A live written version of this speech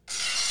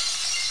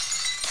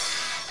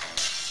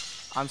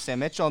I'm Sam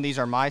Mitchell, and these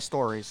are my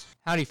stories.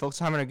 Howdy,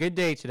 folks. I'm having a good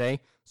day today.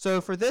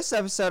 So for this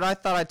episode, I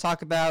thought I'd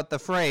talk about the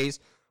phrase,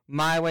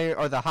 my way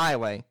or the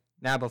highway.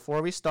 Now,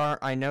 before we start,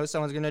 I know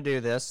someone's going to do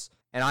this,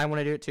 and I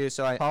want to do it too,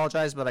 so I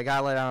apologize, but I got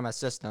to let it out of my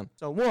system.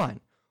 So one,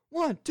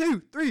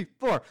 two, three,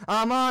 four.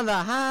 I'm on the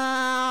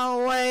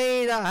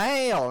highway to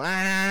hell. All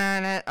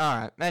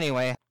right,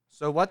 anyway.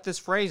 So what this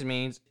phrase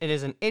means, it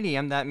is an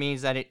idiom that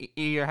means that it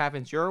either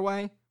happens your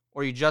way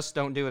or you just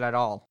don't do it at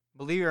all.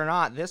 Believe it or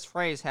not, this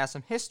phrase has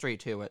some history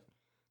to it.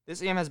 This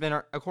idiom has been,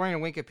 according to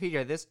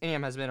Wikipedia, this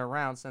idiom has been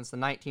around since the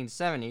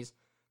 1970s.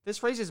 This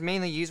phrase is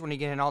mainly used when you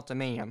get an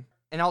ultimatum.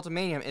 An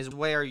ultimatum is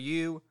where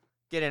you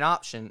get an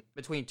option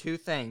between two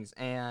things,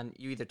 and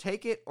you either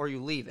take it or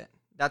you leave it.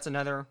 That's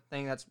another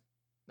thing that's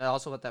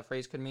also what that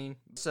phrase could mean.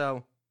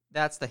 So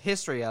that's the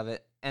history of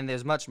it, and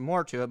there's much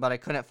more to it, but I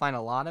couldn't find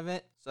a lot of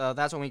it, so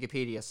that's what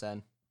Wikipedia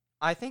said.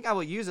 I think I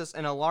will use this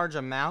in a large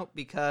amount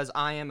because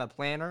I am a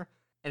planner,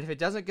 and if it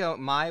doesn't go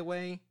my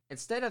way,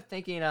 instead of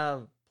thinking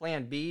of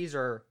plan B's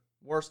or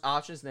worse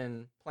options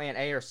than plan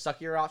A or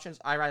suckier options,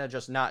 I'd rather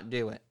just not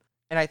do it.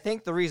 And I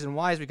think the reason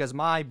why is because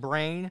my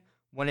brain,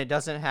 when it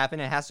doesn't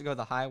happen, it has to go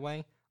the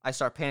highway, I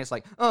start panicking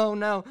like, oh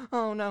no,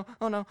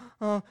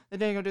 it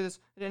didn't go do this,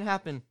 it didn't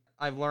happen.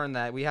 I've learned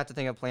that we have to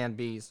think of plan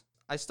B's.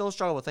 I still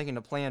struggle with thinking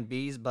of plan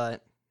B's,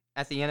 but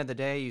at the end of the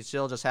day, you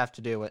still just have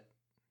to do it.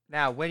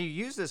 Now, when you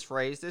use this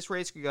phrase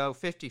could go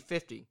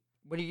 50-50.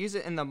 When you use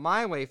it in the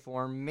my way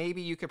form,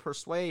 maybe you could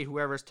persuade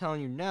whoever's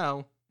telling you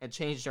no and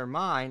change their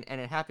mind,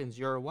 and it happens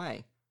your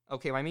way.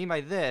 Okay, what I mean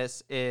by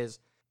this is,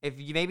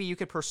 maybe you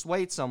could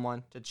persuade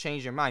someone to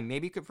change your mind.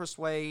 Maybe you could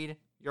persuade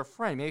your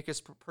friend. Maybe you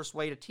could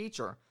persuade a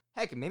teacher.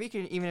 Heck, maybe you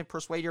can even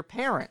persuade your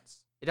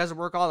parents. It doesn't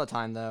work all the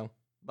time, though,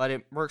 but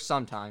it works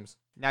sometimes.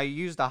 Now, you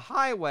use the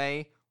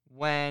highway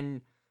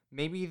when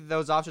maybe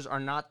those options are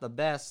not the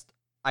best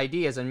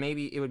ideas, and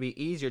maybe it would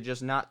be easier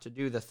just not to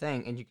do the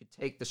thing, and you could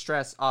take the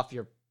stress off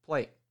your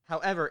plate.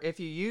 However, if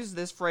you use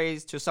this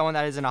phrase to someone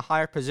that is in a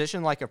higher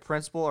position, like a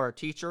principal or a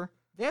teacher,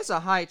 there's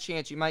a high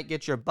chance you might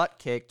get your butt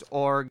kicked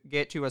or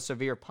get to a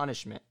severe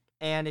punishment.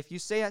 And if you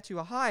say that to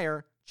a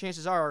higher,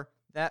 chances are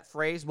that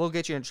phrase will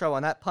get you in trouble,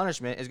 and that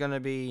punishment is going to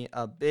be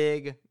a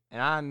big,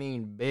 and I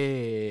mean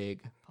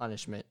big,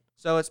 punishment.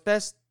 So it's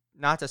best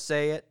not to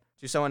say it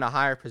to someone in a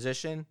higher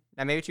position.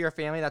 Now, maybe to your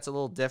family, that's a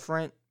little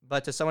different,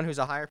 but to someone who's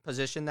a higher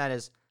position that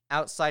is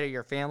outside of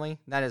your family,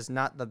 that is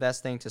not the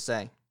best thing to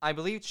say. I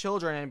believe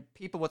children and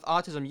people with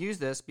autism use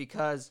this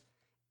because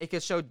it can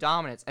show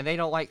dominance, and they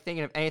don't like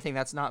thinking of anything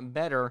that's not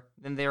better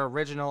than their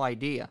original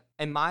idea.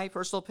 In my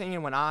personal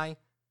opinion, when I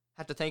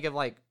have to think of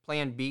like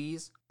plan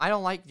B's, I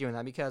don't like doing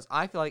that because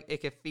I feel like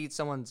it could feed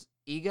someone's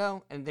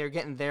ego and they're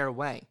getting their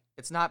way.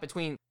 It's not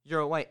between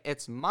your way,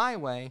 it's my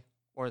way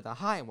or the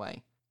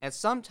highway. And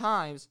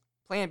sometimes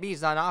plan B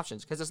is not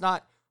options because it's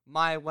not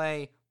my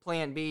way,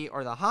 plan B,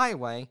 or the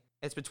highway.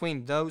 It's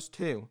between those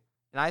two.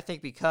 And I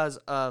think because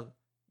of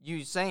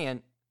you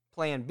saying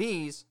plan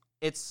B's,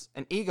 it's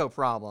an ego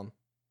problem.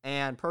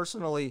 And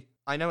personally,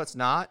 I know it's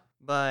not,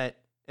 but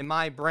in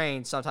my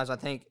brain, sometimes I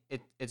think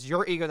it's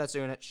your ego that's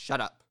doing it. Shut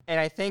up.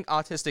 And I think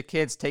autistic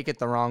kids take it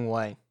the wrong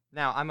way.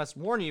 Now, I must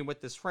warn you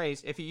with this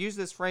phrase, if you use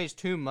this phrase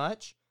too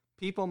much,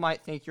 people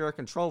might think you're a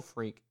control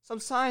freak.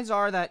 Some signs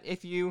are that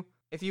if you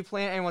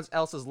plan anyone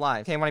else's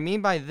life. Okay, what I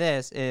mean by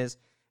this is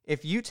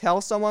if you tell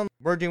someone,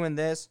 we're doing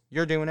this,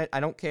 you're doing it,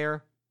 I don't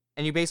care,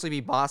 and you basically be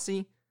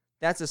bossy,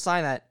 that's a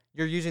sign that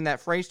you're using that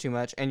phrase too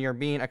much and you're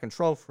being a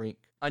control freak.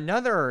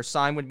 Another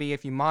sign would be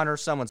if you monitor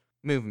someone's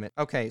movement.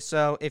 Okay,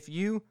 so if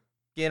you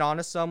get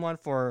onto someone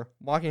for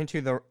walking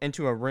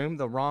into a room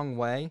the wrong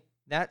way,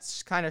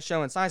 that's kind of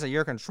showing signs that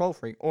you're a control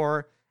freak.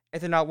 Or if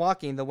they're not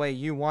walking the way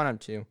you want them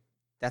to,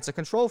 that's a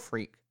control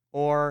freak.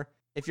 Or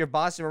if you're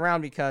bossing them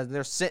around because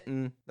they're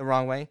sitting the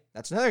wrong way,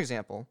 that's another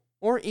example.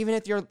 Or even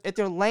if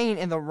they're laying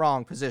in the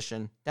wrong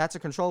position, that's a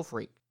control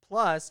freak.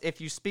 Plus, if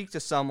you speak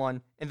to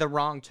someone in the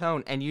wrong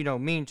tone and you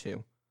don't mean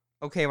to.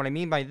 Okay, what I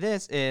mean by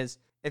this is,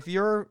 if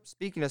you're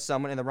speaking to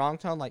someone in the wrong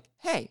tone, like,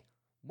 hey,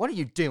 what are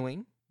you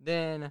doing?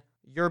 Then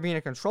you're being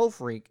a control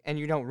freak and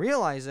you don't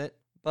realize it.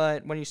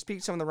 But when you speak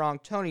to someone in the wrong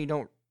tone and you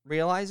don't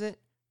realize it,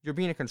 you're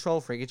being a control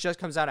freak. It just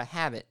comes out of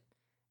habit.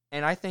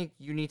 And I think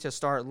you need to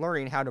start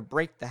learning how to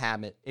break the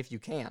habit if you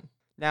can.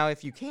 Now,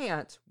 if you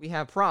can't, we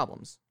have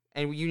problems.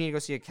 And you need to go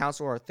see a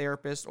counselor or a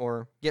therapist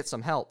or get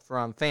some help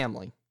from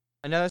family.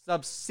 Another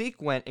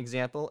subsequent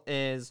example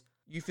is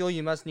you feel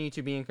you must need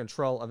to be in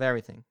control of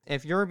everything.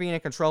 If you're being in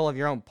control of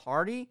your own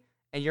party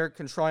and you're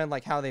controlling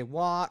like how they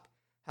walk,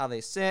 how they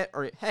sit,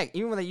 or heck,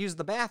 even when they use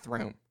the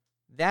bathroom,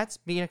 that's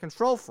being a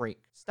control freak.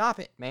 Stop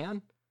it,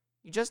 man.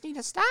 You just need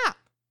to stop.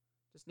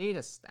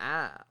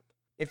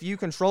 If you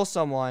control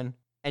someone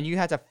and you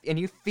just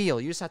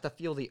have to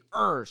feel the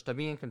urge to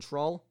be in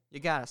control, you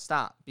gotta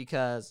stop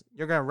because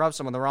you're gonna rub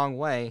someone the wrong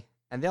way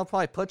and they'll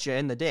probably put you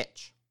in the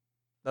ditch.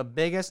 The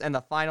biggest and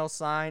the final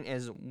sign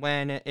is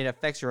when it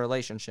affects your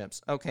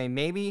relationships. Okay,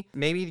 maybe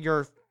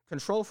your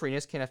control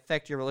freeness can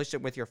affect your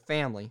relationship with your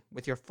family,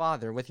 with your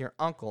father, with your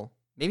uncle,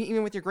 maybe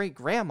even with your great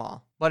grandma.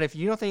 But if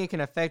you don't think it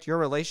can affect your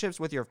relationships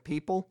with your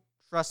people,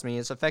 Trust me,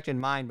 it's affected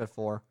mine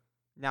before.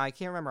 Now, I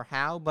can't remember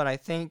how, but I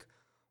think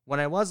when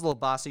I was a little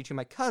bossy to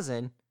my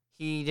cousin,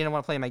 he didn't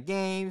want to play my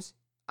games.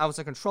 I was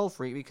a control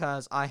freak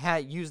because I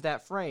had used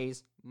that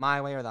phrase, my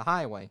way or the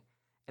highway.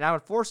 And I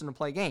would force him to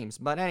play games.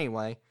 But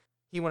anyway,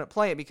 he wouldn't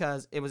play it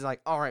because it was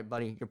like, all right,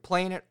 buddy, you're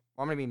playing it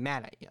or I'm going to be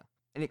mad at you.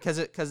 And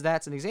because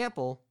that's an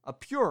example, a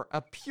pure,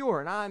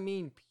 and I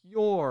mean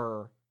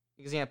pure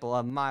example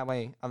of my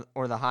way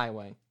or the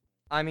highway.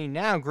 I mean,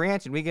 now,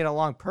 granted, we get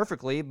along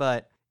perfectly,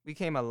 but we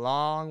came a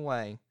long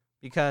way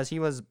because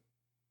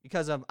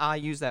I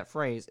used that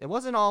phrase. It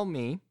wasn't all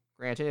me.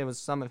 Granted, it was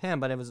some of him,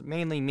 but it was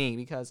mainly me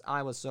because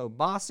I was so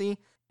bossy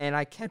and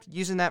I kept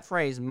using that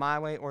phrase, my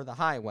way or the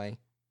highway.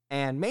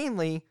 And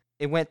mainly,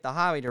 it went the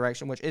highway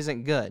direction, which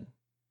isn't good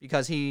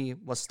because he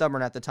was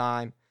stubborn at the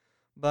time.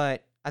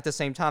 But at the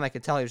same time, I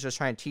could tell he was just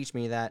trying to teach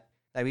me that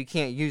we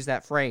can't use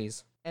that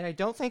phrase. And I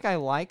don't think I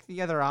like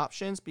the other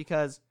options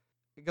because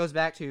it goes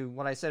back to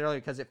what I said earlier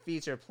because it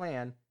feeds your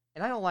plan.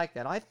 And I don't like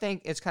that. I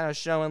think it's kind of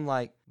showing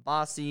like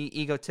bossy,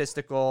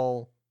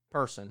 egotistical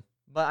person.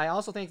 But I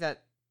also think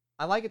that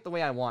I like it the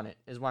way I want it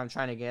is what I'm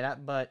trying to get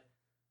at. But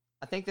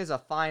I think there's a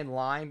fine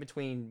line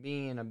between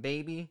being a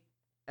baby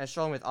and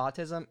struggling with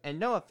autism. And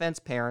no offense,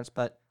 parents,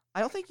 but I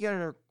don't think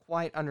you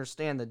quite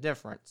understand the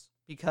difference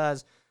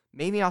because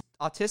maybe an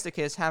autistic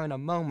kid is having a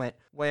moment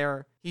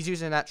where he's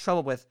using that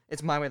trouble with,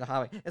 it's my way or the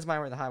highway, it's my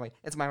way or the highway,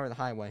 it's my way or the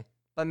highway.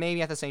 But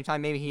maybe at the same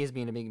time, maybe he is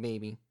being a big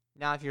baby.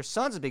 Now, if your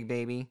son's a big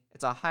baby,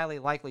 it's a highly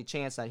likely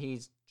chance that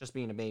he's just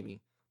being a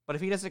baby. But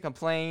if he doesn't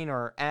complain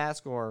or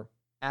ask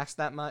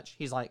that much,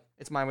 he's like,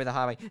 it's my way or the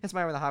highway, it's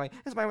my way or the highway,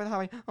 it's my way or the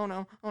highway, oh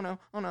no, oh no,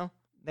 oh no.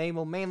 They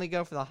will mainly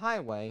go for the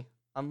highway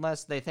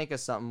unless they think of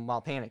something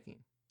while panicking.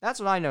 That's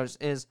what I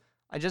noticed is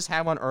I just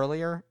had one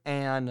earlier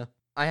and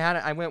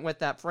I went with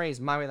that phrase,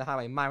 my way or the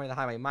highway, my way or the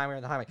highway, my way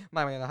or the highway,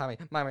 my way or the highway,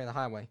 my way or the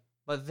highway.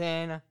 But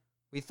then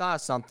we thought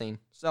of something.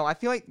 So I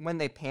feel like when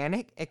they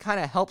panic, it kind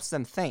of helps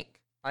them think.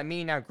 I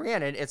mean, now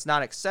granted, it's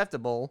not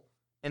acceptable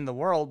in the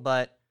world,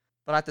 but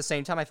at the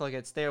same time, I feel like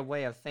it's their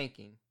way of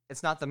thinking.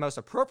 It's not the most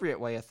appropriate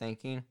way of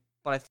thinking,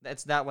 but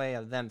it's that way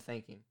of them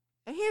thinking.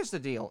 And here's the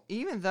deal.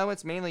 Even though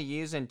it's mainly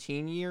used in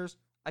teen years,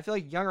 I feel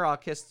like younger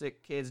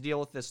autistic kids deal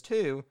with this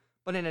too,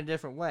 but in a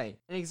different way.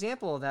 An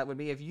example of that would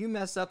be if you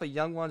mess up a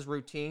young one's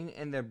routine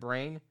in their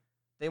brain,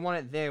 they want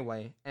it their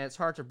way, and it's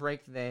hard to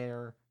break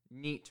their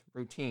neat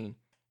routine.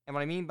 And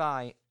what I mean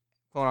by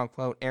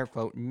quote-unquote, air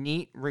quote,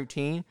 neat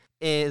routine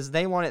is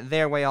they want it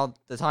their way all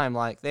the time.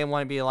 Like, they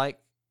want to be like,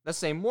 let's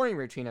say morning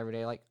routine every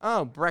day. Like,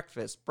 oh,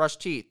 breakfast, brush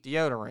teeth,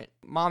 deodorant,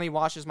 mommy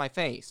washes my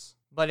face.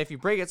 But if you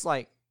break it's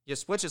like, you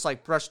switch it's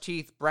like brush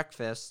teeth,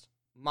 breakfast,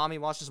 mommy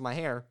washes my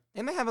hair,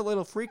 they may have a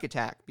little freak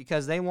attack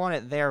because they want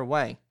it their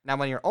way. Now,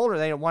 when you're older,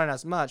 they don't want it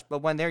as much,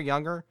 but when they're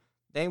younger,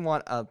 they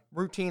want a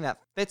routine that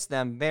fits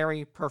them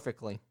very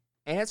perfectly.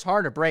 And it's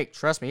hard to break,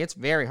 trust me, it's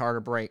very hard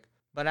to break.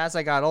 But as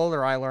I got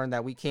older, I learned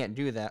that we can't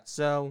do that.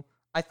 So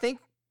I think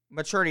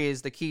maturity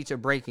is the key to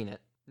breaking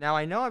it. Now,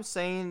 I know I'm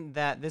saying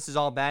that this is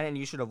all bad and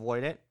you should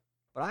avoid it,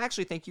 but I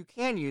actually think you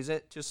can use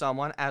it to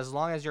someone as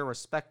long as you're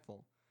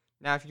respectful.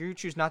 Now, if you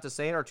choose not to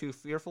say it or are too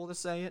fearful to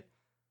say it,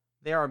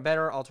 there are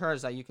better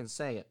alternatives that you can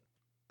say it.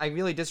 I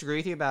really disagree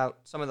with you about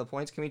some of the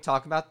points. Can we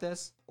talk about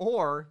this?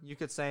 Or you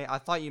could say, I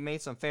thought you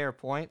made some fair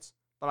points,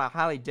 but I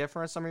highly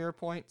differ on some of your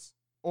points.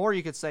 Or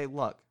you could say,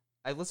 look,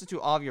 I listened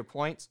to all of your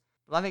points,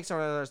 but I think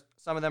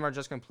some of them are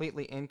just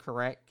completely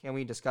incorrect. Can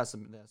we discuss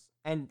this?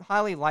 And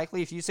highly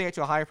likely, if you say it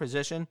to a higher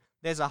position,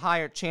 there's a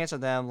higher chance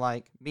of them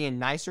like being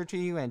nicer to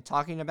you and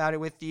talking about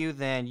it with you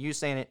than you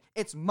saying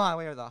it's my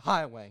way or the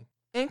highway.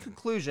 In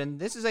conclusion,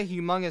 this is a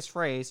humongous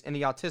phrase in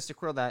the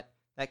autistic world that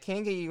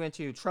can get you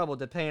into trouble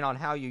depending on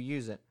how you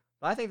use it.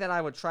 But I think that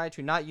I would try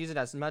to not use it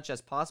as much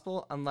as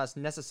possible unless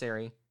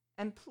necessary.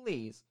 And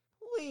please,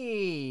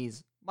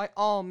 by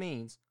all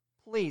means,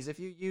 please, if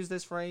you use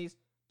this phrase,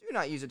 do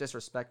not use it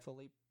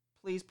disrespectfully.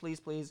 Please, please,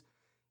 please.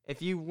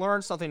 If you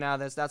learn something out of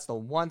this, that's the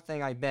one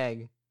thing I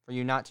beg for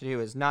you not to do,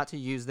 is not to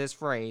use this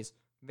phrase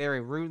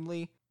very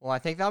rudely. Well, I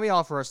think that'll be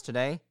all for us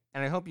today.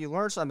 And I hope you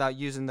learned something about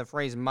using the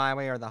phrase my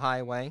way or the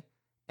highway.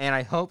 And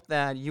I hope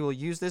that you will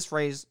use this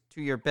phrase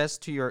to the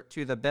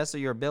best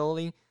of your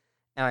ability.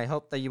 And I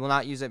hope that you will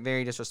not use it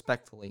very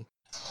disrespectfully.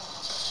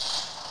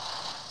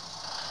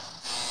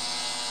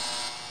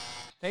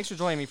 Thanks for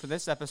joining me for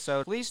this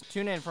episode. Please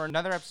tune in for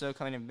another episode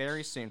coming in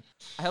very soon.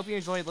 I hope you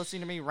enjoyed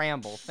listening to me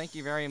ramble. Thank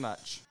you very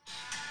much.